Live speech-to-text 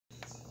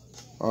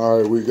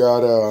All right, we got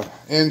a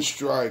end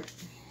stripe,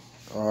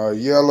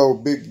 yellow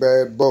big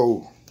bad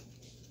bow.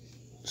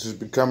 This is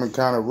becoming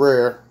kind of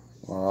rare.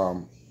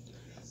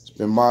 It's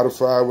been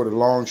modified with a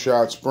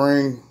Longshot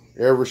spring,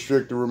 air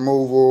restrictor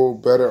removal,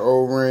 better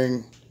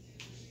O-ring,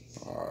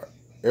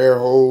 air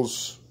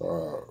holes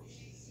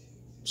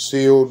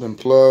sealed and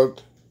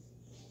plugged.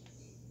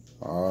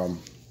 I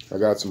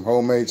got some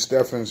homemade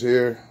Steffens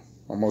here,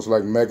 almost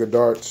like mega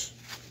darts.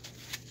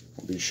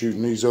 I'll be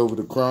shooting these over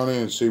the crony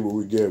and see what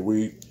we get.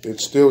 It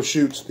still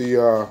shoots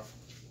the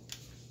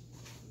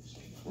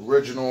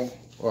original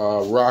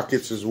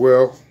rockets as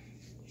well,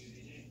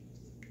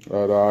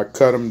 but I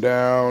cut them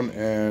down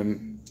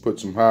and put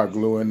some hot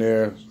glue in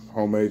there,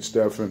 homemade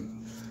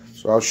Steffen.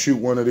 So I'll shoot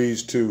one of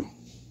these too.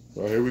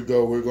 So here we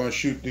go. We're going to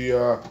shoot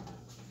the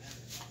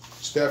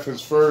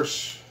Steffens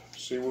first,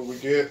 see what we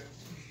get.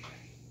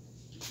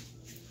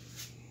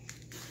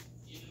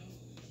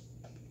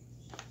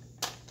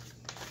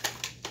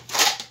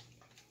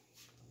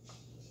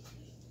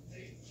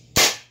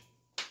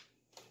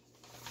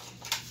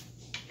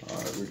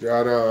 We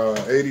got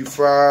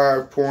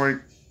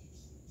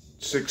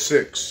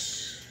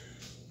 85.66.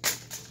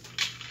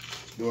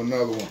 Do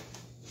another one.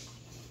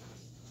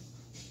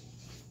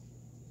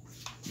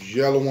 These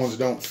yellow ones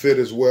don't fit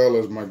as well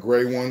as my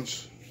gray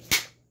ones,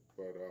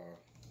 but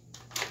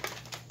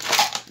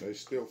they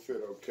still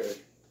fit okay.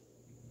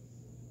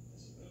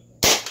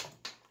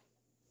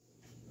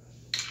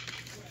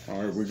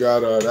 All right, we got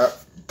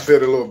that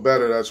fit a little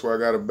better. That's why I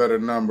got a better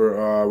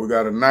number. We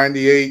got a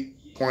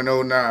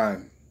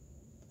 98.09.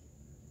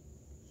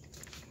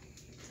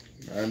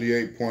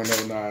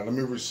 98.09. Let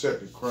me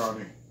reset the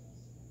crony.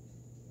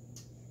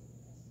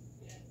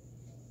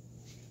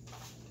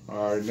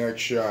 All right,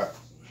 next shot.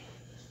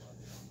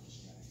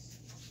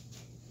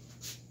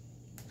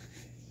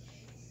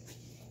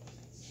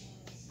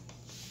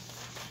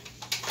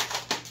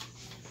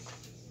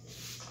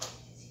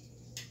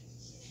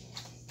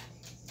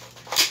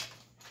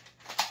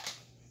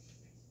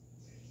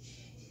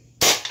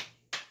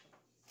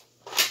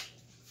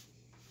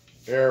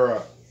 Air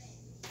up.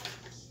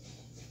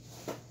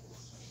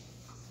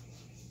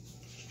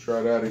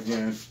 Try that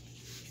again.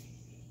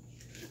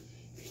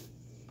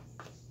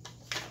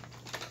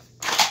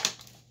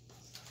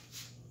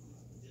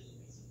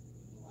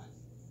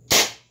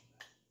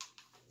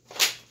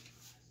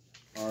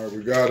 All right,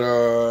 we got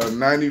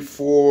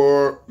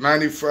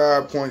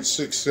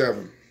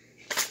 95.67.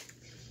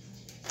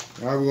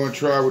 Now we're going to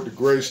try with the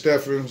gray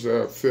Steffens.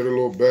 Fit a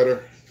little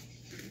better.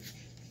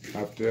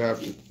 Have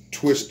to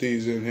twist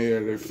these in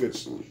here. They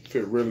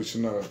fit really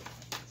snug.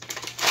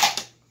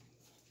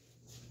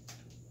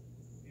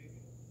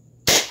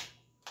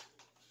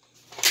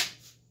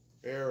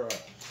 Air up.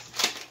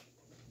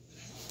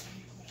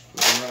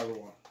 Another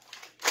one.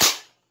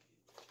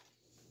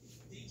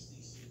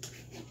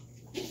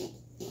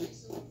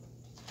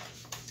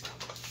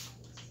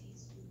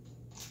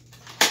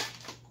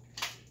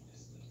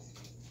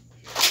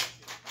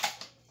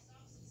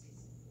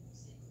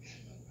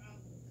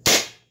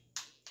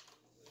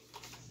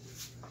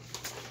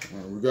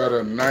 We got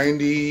a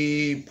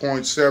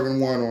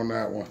 90.71 on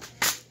that one.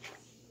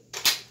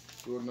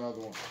 Do another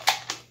one.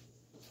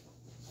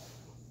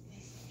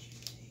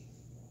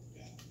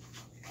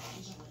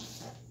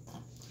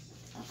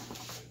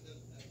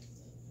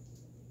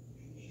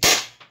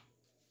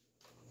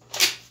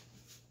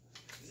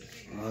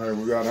 All right,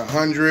 we got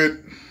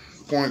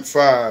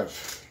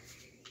 100.5.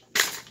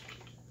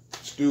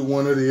 Let's do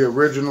one of the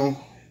original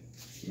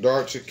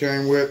darts it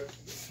came with.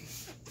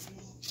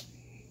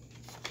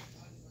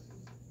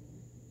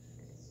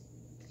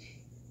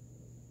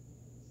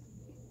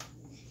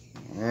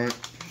 All right. I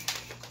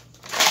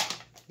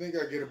think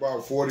I get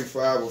about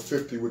 45 or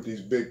 50 with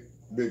these big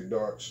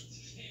darts.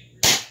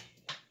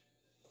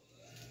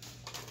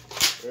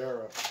 There,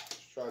 let's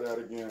try that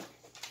again.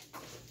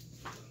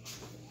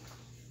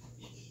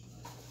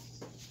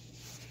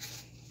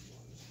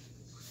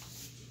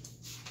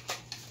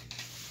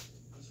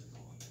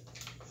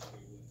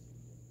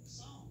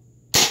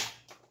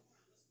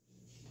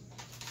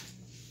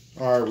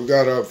 All right, we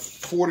got a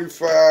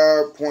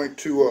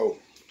 45.20.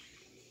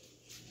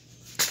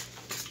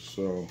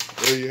 So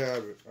there you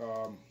have it.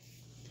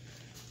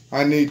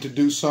 I need to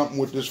do something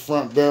with this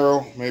front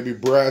barrel, maybe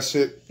brass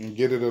it and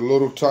get it a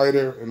little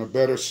tighter and a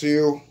better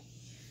seal.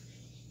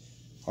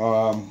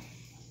 And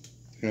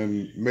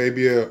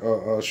maybe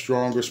a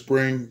stronger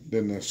spring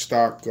than the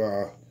stock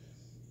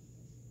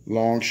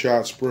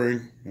Longshot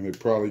spring, and it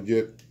probably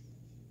get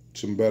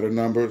some better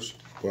numbers.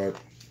 But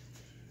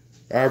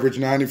average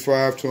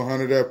 95 to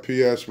 100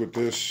 FPS with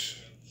this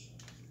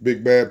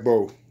big bad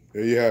bow.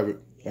 There you have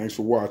it. Thanks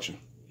for watching.